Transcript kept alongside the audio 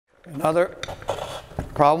Another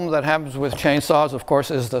problem that happens with chainsaws, of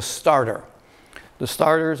course, is the starter. The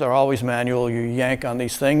starters are always manual. You yank on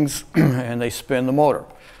these things and they spin the motor.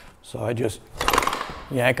 So I just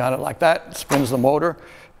yank on it like that, it spins the motor,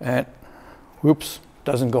 and whoops,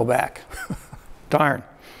 doesn't go back. Darn.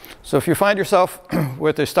 So if you find yourself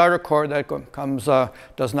with a starter cord that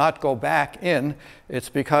does not go back in, it's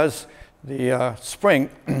because the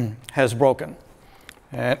spring has broken.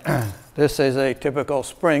 And this is a typical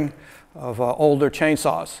spring of older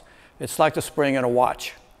chainsaws. It's like the spring in a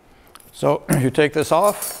watch. So you take this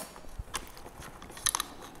off.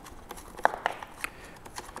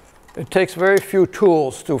 It takes very few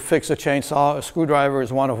tools to fix a chainsaw. A screwdriver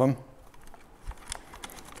is one of them.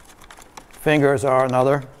 Fingers are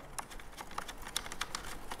another.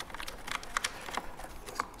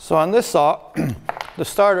 So on this saw, the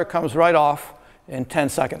starter comes right off in 10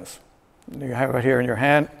 seconds. You have it here in your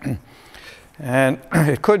hand. And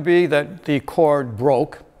it could be that the cord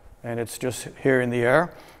broke and it's just here in the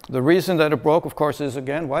air. The reason that it broke, of course, is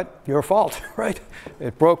again, what? Your fault, right?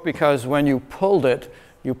 It broke because when you pulled it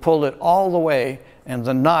all the way and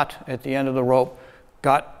the knot at the end of the rope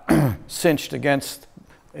got cinched against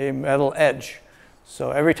a metal edge.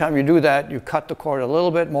 So every time you do that, you cut the cord a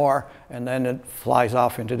little bit more and then it flies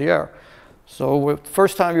off into the air. So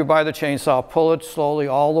first time you buy the chainsaw, pull it slowly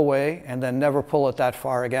all the way and then never pull it that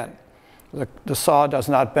far again. The saw does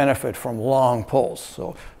not benefit from long pulls,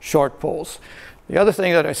 so short pulls. The other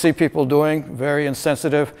thing that I see people doing, very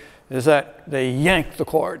insensitive, is that they yank the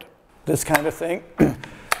cord. This kind of thing.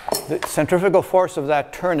 The centrifugal force of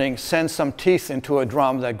that turning sends some teeth into a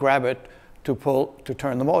drum that grab it to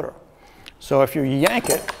turn the motor. So if you yank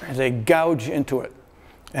it, they gouge into it.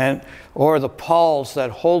 Or the pawls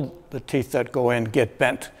that hold the teeth that go in get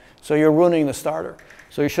bent. So you're ruining the starter.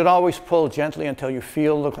 So you should always pull gently until you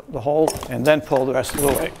feel the hole and then pull the rest of the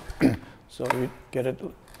way. So you get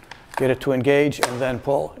it to engage and then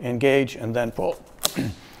pull, engage and then pull.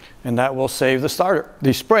 And that will save the starter.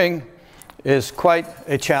 The spring is quite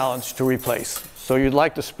a challenge to replace. So you'd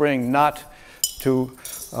like the spring not to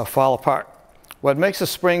fall apart. What makes a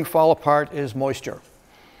spring fall apart is moisture.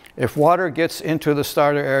 If water gets into the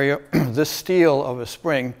starter area, this steel of a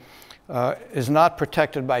spring is not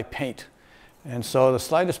protected by paint. And so the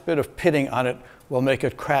slightest bit of pitting on it will make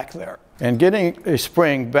it crack there. And getting a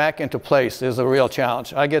spring back into place is a real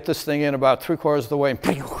challenge. I get this thing in about 3/4 of the way and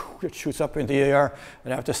it shoots up into the air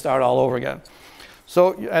and I have to start all over again.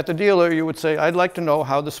 So at the dealer, you would say, I'd like to know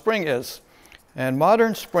how the spring is. And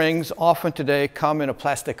modern springs often today come in a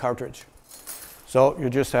plastic cartridge. So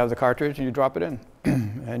you just have the cartridge and you drop it in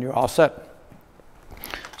and you're all set.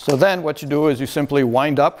 So then what you do is you simply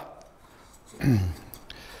wind up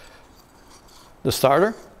the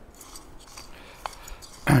starter.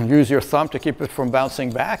 Use your thumb to keep it from bouncing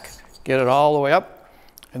back. Get it all the way up.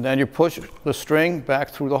 And then you push the string back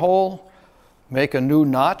through the hole. Make a new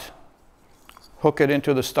knot. Hook it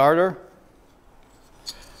into the starter.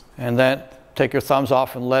 And then take your thumbs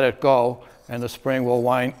off and let it go. And the spring will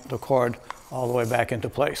wind the cord all the way back into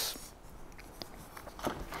place.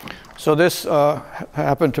 So this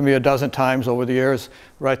happened to me a dozen times over the years.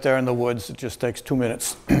 Right there in the woods. It just takes 2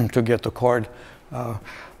 minutes to get the cord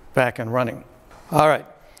back and running. All right,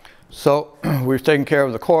 so we've taken care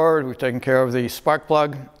of the cord, we've taken care of the spark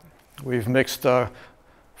plug, we've mixed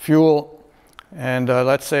fuel, and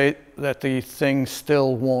let's say that the thing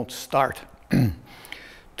still won't start.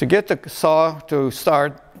 To get the saw to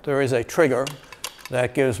start, there is a trigger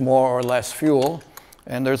that gives more or less fuel,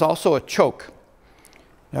 and there's also a choke.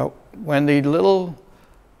 Now, when the little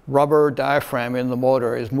rubber diaphragm in the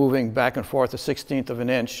motor is moving back and forth a 1/16 of an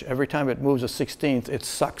inch, every time it moves a 1/16, it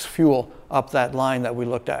sucks fuel up that line that we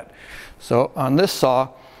looked at. So on this saw,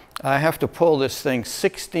 I have to pull this thing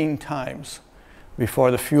 16 times before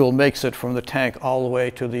the fuel makes it from the tank all the way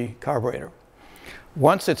to the carburetor.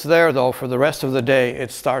 Once it's there, though, for the rest of the day,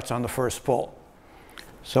 it starts on the first pull.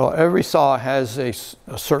 So every saw has a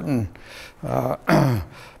certain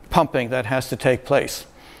pumping that has to take place.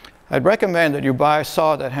 I'd recommend that you buy a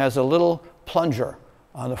saw that has a little plunger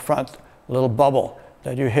on the front, a little bubble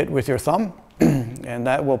that you hit with your thumb, and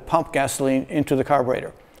that will pump gasoline into the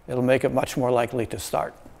carburetor. It'll make it much more likely to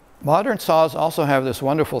start. Modern saws also have this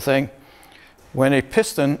wonderful thing. When a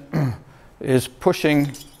piston is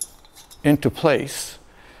pushing into place,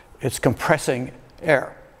 it's compressing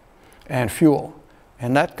air and fuel.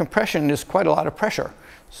 And that compression is quite a lot of pressure.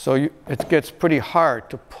 So it gets pretty hard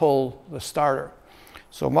to pull the starter.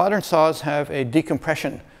 So modern saws have a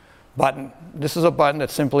decompression button. This is a button that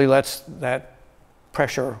simply lets that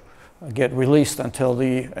pressure get released until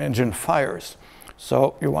the engine fires.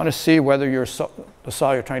 So you want to see whether the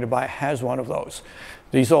saw you're trying to buy has one of those.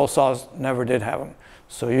 These old saws never did have them.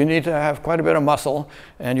 So you need to have quite a bit of muscle,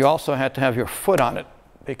 and you also had to have your foot on it,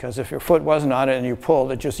 because if your foot wasn't on it and you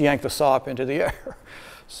pulled, it just yanked the saw up into the air.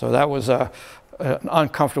 So that was an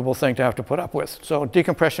uncomfortable thing to have to put up with. So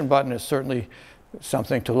decompression button is certainly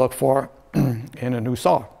something to look for in a new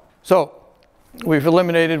saw. So we've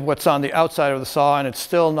eliminated what's on the outside of the saw, and it's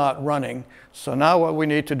still not running. So now what we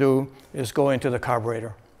need to do is go into the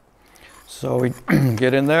carburetor. So we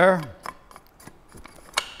get in there,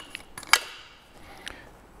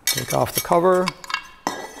 take off the cover,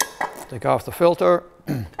 take off the filter,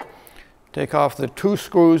 take off the 2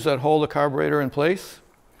 screws that hold the carburetor in place.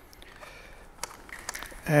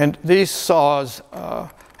 And these saws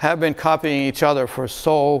have been copying each other for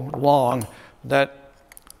so long that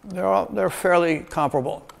they're fairly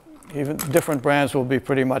comparable. Even different brands will be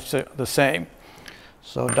pretty much the same.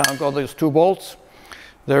 So down go those 2 bolts.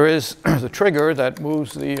 There is the trigger that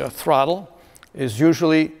moves the throttle is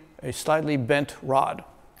usually a slightly bent rod.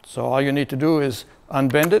 So all you need to do is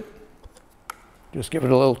unbend it, just give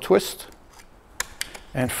it a little twist,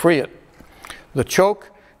 and free it. The choke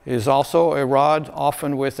is also a rod,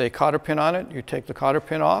 often with a cotter pin on it. You take the cotter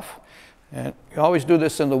pin off, and you always do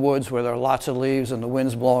this in the woods where there are lots of leaves and the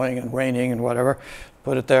wind's blowing and raining and whatever.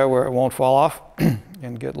 Put it there where it won't fall off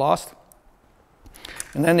and get lost.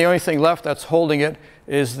 And then the only thing left that's holding it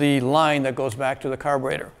is the line that goes back to the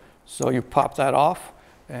carburetor. So you pop that off,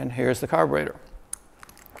 and here's the carburetor.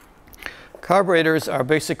 Carburetors are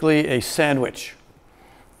basically a sandwich.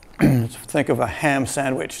 Think of a ham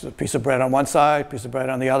sandwich, a piece of bread on one side, piece of bread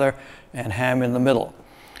on the other, and ham in the middle.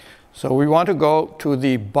 So we want to go to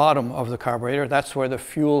the bottom of the carburetor. That's where the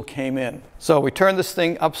fuel came in. So we turn this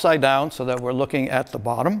thing upside down so that we're looking at the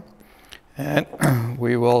bottom, and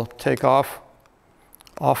we will take off.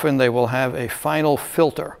 Often they will have a final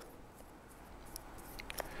filter.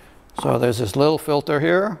 So there's this little filter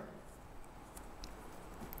here.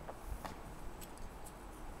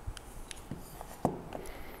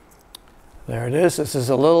 There it is. This is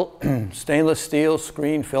a little stainless steel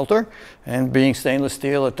screen filter, and being stainless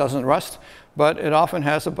steel, it doesn't rust, but it often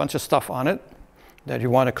has a bunch of stuff on it that you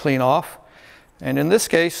want to clean off. And in this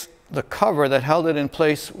case, the cover that held it in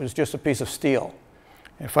place was just a piece of steel.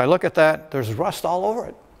 If I look at that, there's rust all over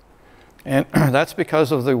it. And that's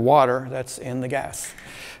because of the water that's in the gas.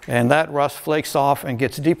 And that rust flakes off and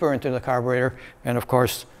gets deeper into the carburetor, and of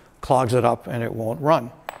course clogs it up and it won't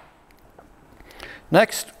run.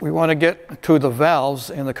 Next, we want to get to the valves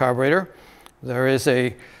in the carburetor. There is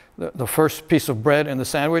the first piece of bread in the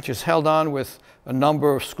sandwich is held on with a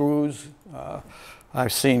number of screws.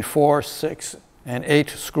 I've seen 4, 6, and 8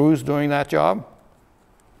 screws doing that job.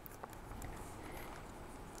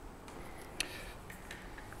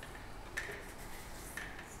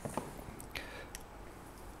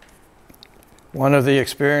 One of the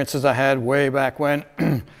experiences I had way back when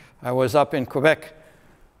I was up in Quebec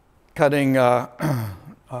cutting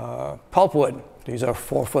pulpwood. These are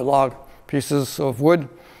 4-foot log pieces of wood,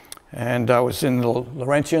 and I was in the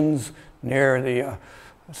Laurentians near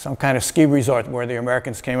some kind of ski resort where the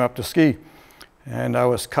Americans came up to ski, and I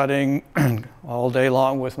was cutting all day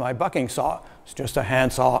long with my bucking saw. It's just a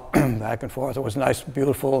hand saw back and forth. It was nice,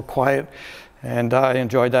 beautiful, quiet, and I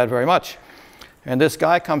enjoyed that very much. And this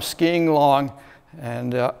guy comes skiing along,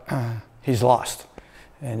 and he's lost.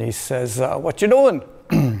 And he says, "What you doing?"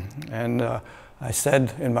 And I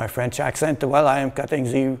said in my French accent, "Well, I am cutting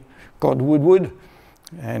the wood."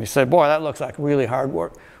 And he said, "Boy, that looks like really hard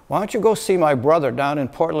work. Why don't you go see my brother down in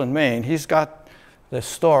Portland, Maine? He's got this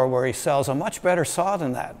store where he sells a much better saw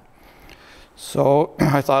than that." So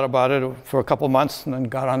I thought about it for a couple months, and then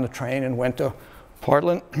got on the train and went to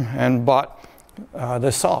Portland and bought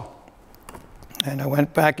this saw. And I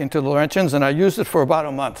went back into the Laurentians, and I used it for about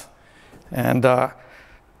a month. And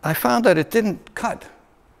I found that it didn't cut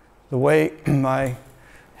the way my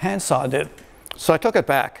hand saw did. So I took it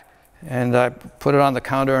back, and I put it on the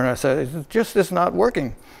counter, and I said, "It just is not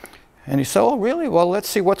working." And he said, "Oh, really? Well, let's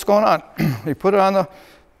see what's going on." He put it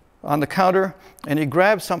on the counter, and he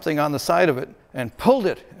grabbed something on the side of it and pulled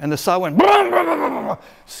it, and the saw went, brum, brum, brum, brum, brum.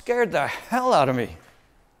 Scared the hell out of me.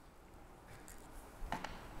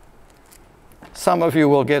 Some of you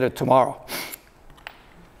will get it tomorrow.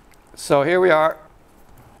 So here we are,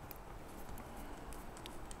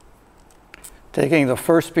 taking the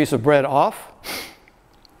first piece of bread off,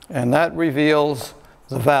 and that reveals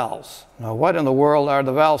the valves. Now, what in the world are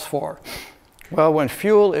the valves for? Well, when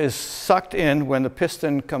fuel is sucked in, when the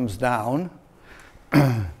piston comes down,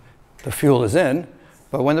 the fuel is in,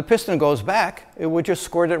 but when the piston goes back, it would just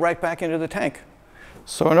squirt it right back into the tank.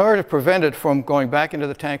 So in order to prevent it from going back into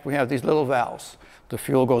the tank, we have these little valves. The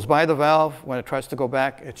fuel goes by the valve. When it tries to go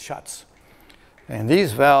back, it shuts. And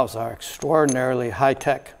these valves are extraordinarily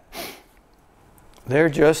high-tech. They're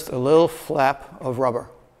just a little flap of rubber.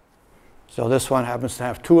 So this one happens to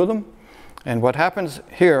have 2 of them. And what happens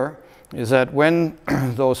here is that when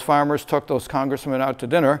those farmers took those congressmen out to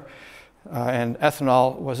dinner and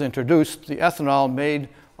ethanol was introduced, the ethanol made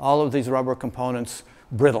all of these rubber components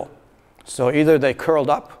brittle. So either they curled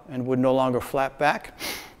up and would no longer flap back,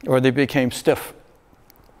 or they became stiff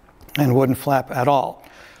and wouldn't flap at all.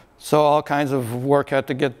 So all kinds of work had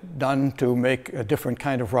to get done to make a different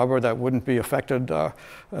kind of rubber that wouldn't be affected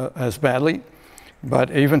as badly.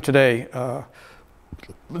 But even today,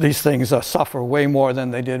 these things suffer way more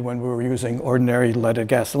than they did when we were using ordinary leaded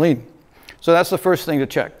gasoline. So that's the first thing to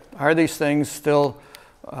check. Are these things still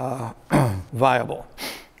viable?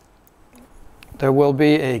 There will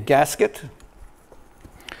be a gasket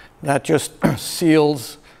that just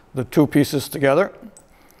seals the 2 pieces together.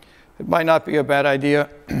 It might not be a bad idea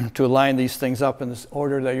to line these things up in this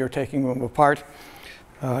order that you're taking them apart.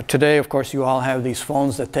 Today, of course, you all have these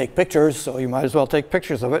phones that take pictures, so you might as well take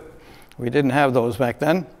pictures of it. We didn't have those back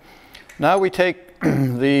then. Now we take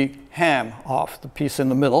the ham off, the piece in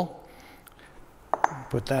the middle.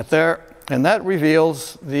 Put that there, and that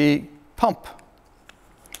reveals the pump.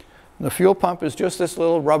 The fuel pump is just this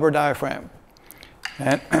little rubber diaphragm.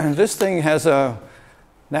 And this thing has a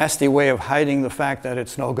nasty way of hiding the fact that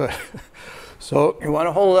it's no good. So you want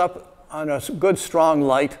to hold it up on a good strong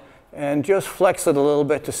light and just flex it a little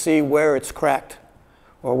bit to see where it's cracked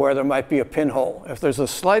or where there might be a pinhole. If there's the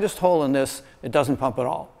slightest hole in this, it doesn't pump at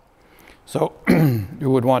all. So you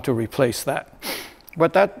would want to replace that.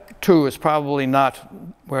 But that too is probably not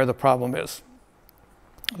where the problem is.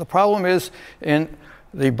 The problem is in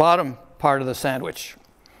the bottom part of the sandwich,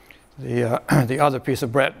 the other piece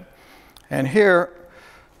of bread. And here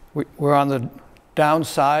we're on the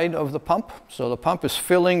downside of the pump. So the pump is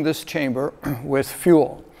filling this chamber with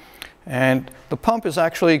fuel. And the pump is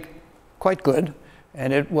actually quite good,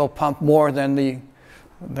 and it will pump more than the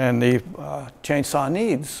chainsaw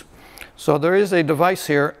needs. So there is a device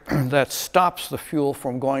here that stops the fuel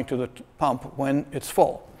from going to the pump when it's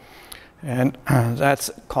full. And that's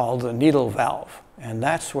called the needle valve. And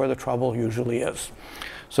that's where the trouble usually is.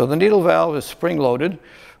 So the needle valve is spring-loaded.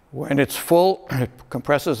 When it's full, it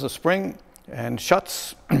compresses the spring and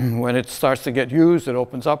shuts. When it starts to get used, it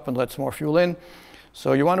opens up and lets more fuel in.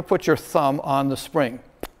 So you want to put your thumb on the spring,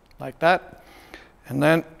 like that. And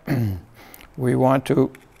then we want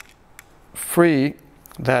to free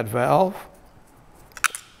that valve.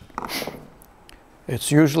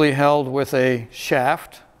 It's usually held with a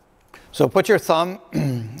shaft. So put your thumb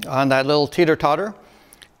on that little teeter-totter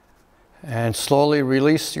and slowly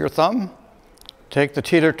release your thumb. Take the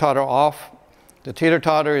teeter-totter off. The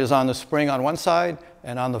teeter-totter is on the spring on one side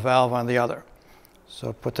and on the valve on the other.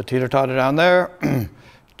 So put the teeter-totter down there,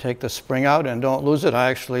 take the spring out and don't lose it. I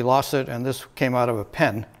actually lost it, and this came out of a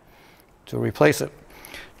pen to replace it.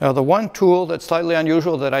 Now the one tool that's slightly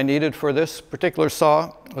unusual that I needed for this particular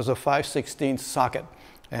saw was a 5/16 socket.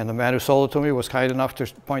 And the man who sold it to me was kind enough to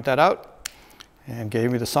point that out and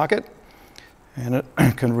gave me the socket. And it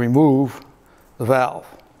can remove the valve.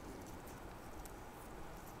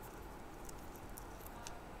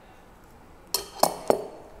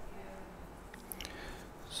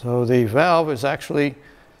 So the valve is actually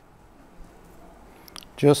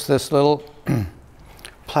just this little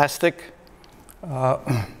plastic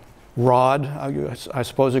rod, I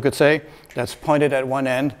suppose you could say, that's pointed at one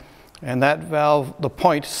end. And that valve, the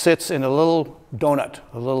point, sits in a little donut,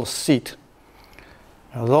 a little seat.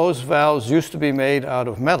 Now those valves used to be made out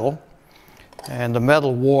of metal, and the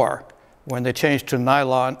metal wore. When they changed to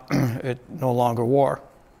nylon, it no longer wore.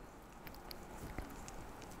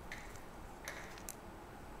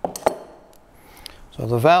 So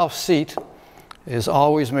the valve seat is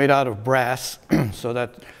always made out of brass so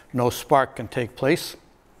that no spark can take place.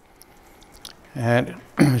 And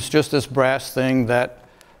it's just this brass thing that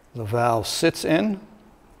the valve sits in,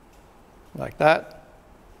 like that.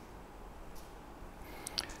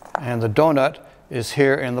 And the donut is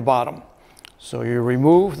here in the bottom. So you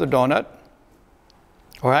remove the donut,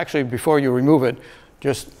 or actually before you remove it,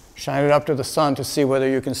 just shine it up to the sun to see whether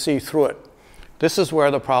you can see through it. This is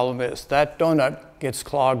where the problem is. That donut gets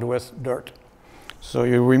clogged with dirt. So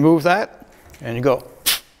you remove that and you go.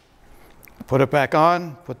 Put it back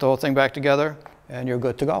on, put the whole thing back together, and you're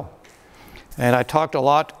good to go. And I talked a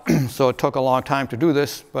lot, so it took a long time to do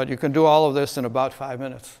this, but you can do all of this in about 5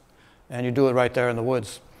 minutes. And you do it right there in the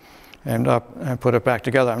woods and put it back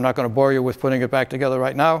together. I'm not going to bore you with putting it back together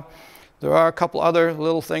right now, There are a couple other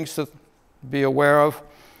little things to be aware of.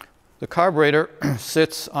 The carburetor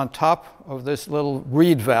sits on top of this little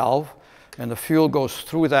reed valve, and the fuel goes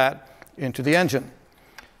through that into the engine.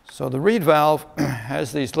 So the reed valve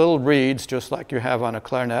has these little reeds, just like you have on a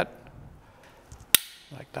clarinet,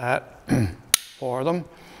 like that, for them,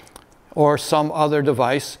 or some other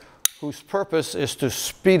device whose purpose is to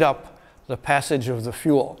speed up the passage of the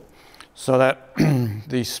fuel, so that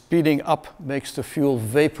the speeding up makes the fuel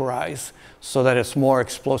vaporize so that it's more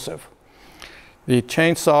explosive. The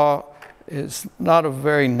chainsaw is not a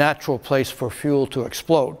very natural place for fuel to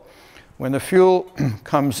explode. When the fuel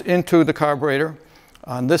comes into the carburetor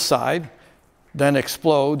on this side, then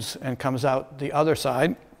explodes and comes out the other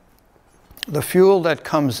side, the fuel that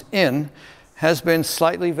comes in has been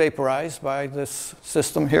slightly vaporized by this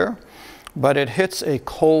system here, but it hits a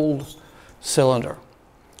cold cylinder.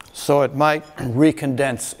 So it might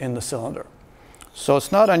recondense in the cylinder. So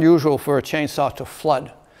it's not unusual for a chainsaw to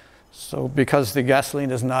flood, so because the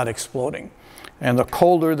gasoline is not exploding. And the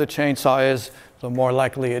colder the chainsaw is, the more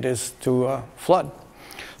likely it is to flood.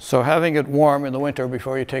 So having it warm in the winter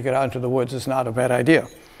before you take it out into the woods is not a bad idea.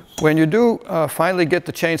 When you do finally get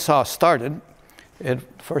the chainsaw started,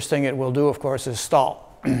 first thing it will do, of course, is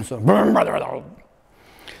stall.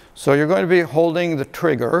 So you're going to be holding the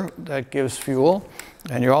trigger that gives fuel,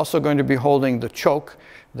 and you're also going to be holding the choke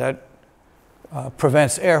that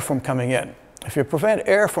prevents air from coming in. If you prevent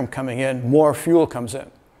air from coming in, more fuel comes in.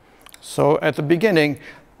 So at the beginning,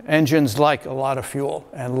 engines like a lot of fuel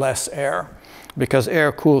and less air, because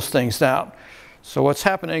air cools things down. So what's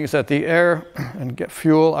happening is that the air and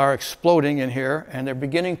fuel are exploding in here, and they're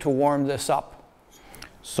beginning to warm this up.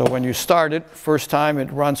 So when you start it, first time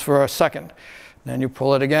it runs for a second. Then you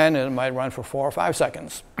pull it again, and it might run for 4 or 5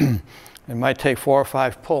 seconds. It might take 4 or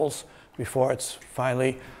 5 pulls before it's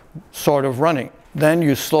finally sort of running. Then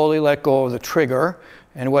you slowly let go of the trigger,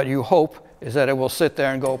 and what you hope is that it will sit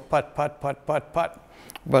there and go put, put, put, put, put.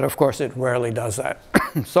 But of course, it rarely does that.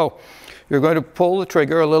 So you're going to pull the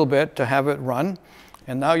trigger a little bit to have it run.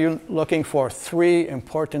 And now you're looking for 3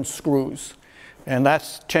 important screws. And that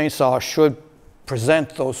chainsaw should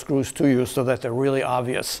present those screws to you so that they're really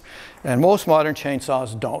obvious. And most modern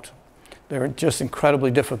chainsaws don't. They're just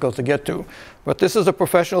incredibly difficult to get to. But this is a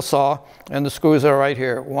professional saw, and the screws are right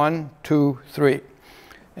here. 1, 2, 3.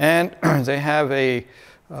 And they have a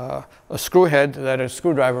screw head that a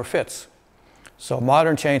screwdriver fits. So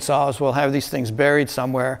modern chainsaws will have these things buried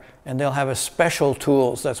somewhere, and they'll have a special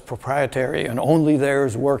tools that's proprietary, and only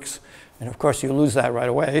theirs works. And of course, you lose that right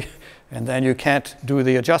away, and then you can't do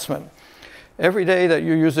the adjustment. Every day that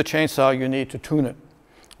you use a chainsaw, you need to tune it,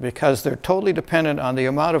 because they're totally dependent on the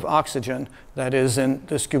amount of oxygen that is in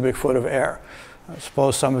this cubic foot of air. I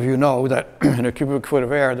suppose some of you know that in a cubic foot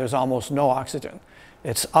of air, there's almost no oxygen.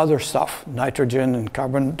 It's other stuff, nitrogen and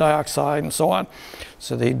carbon dioxide and so on.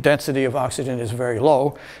 So the density of oxygen is very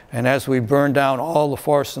low. And as we burn down all the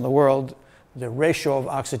forests in the world, the ratio of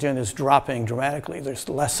oxygen is dropping dramatically. There's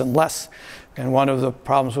less and less. And one of the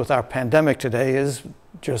problems with our pandemic today is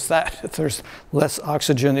just that. There's less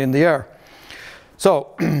oxygen in the air.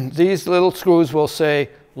 So these little screws will say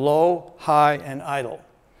low, high, and idle.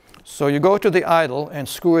 So you go to the idle and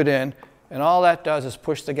screw it in, and all that does is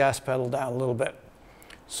push the gas pedal down a little bit.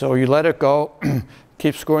 So you let it go,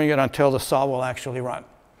 keep screwing it until the saw will actually run.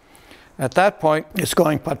 At that point, it's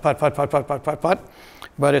going put, put, put, put, put, put, put, put,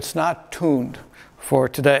 but it's not tuned for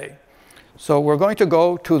today. So we're going to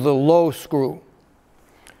go to the low screw,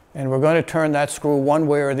 and we're going to turn that screw one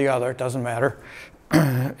way or the other, it doesn't matter.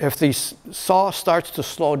 If the saw starts to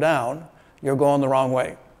slow down, you're going the wrong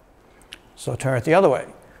way. So turn it the other way.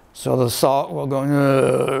 So the saw will go,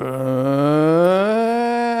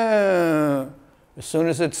 as soon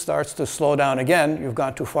as it starts to slow down again, you've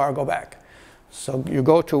gone too far, go back. So you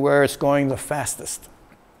go to where it's going the fastest.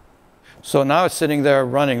 So now it's sitting there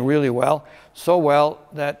running really well, so well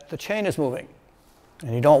that the chain is moving.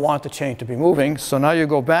 And you don't want the chain to be moving, so now you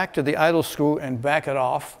go back to the idle screw and back it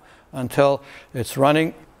off until it's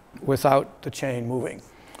running without the chain moving.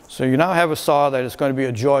 So you now have a saw that is going to be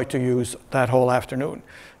a joy to use that whole afternoon.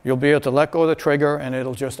 You'll be able to let go of the trigger and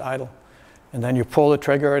it'll just idle. And then you pull the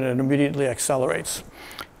trigger and it immediately accelerates.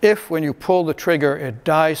 If when you pull the trigger it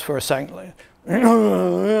dies for a second,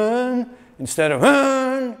 instead of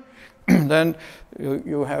then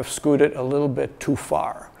you have screwed it a little bit too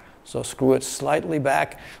far. So screw it slightly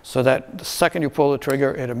back so that the second you pull the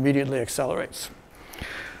trigger it immediately accelerates.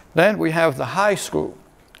 Then we have the high screw,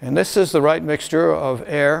 and this is the right mixture of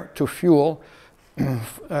air to fuel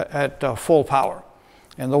at full power.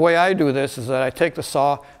 And the way I do this is that I take the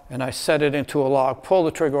saw and I set it into a log, pull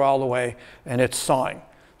the trigger all the way, and it's sawing.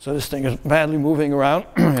 So this thing is madly moving around,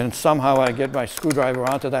 and somehow I get my screwdriver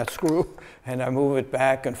onto that screw, and I move it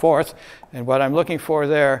back and forth. And what I'm looking for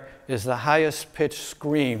there is the highest pitch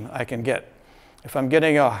scream I can get. If I'm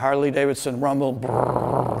getting a Harley-Davidson rumble,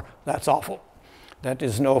 brrr, that's awful. That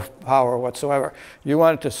is no power whatsoever. You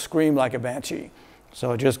want it to scream like a banshee.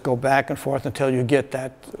 So just go back and forth until you get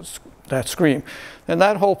that scream. And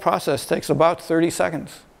that whole process takes about 30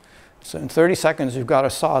 seconds. So in 30 seconds, you've got a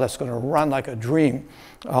saw that's going to run like a dream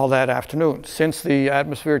all that afternoon. Since the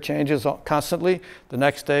atmosphere changes constantly, the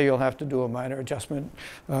next day you'll have to do a minor adjustment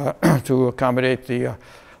to accommodate the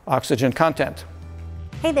oxygen content.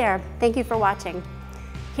 Hey there, thank you for watching.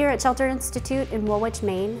 Here at Shelter Institute in Woolwich,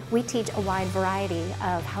 Maine, we teach a wide variety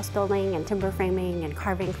of house building and timber framing and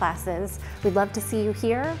carving classes. We'd love to see you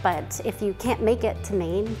here, but if you can't make it to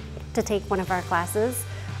Maine to take one of our classes,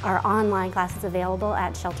 our online class is available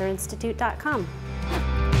at shelterinstitute.com.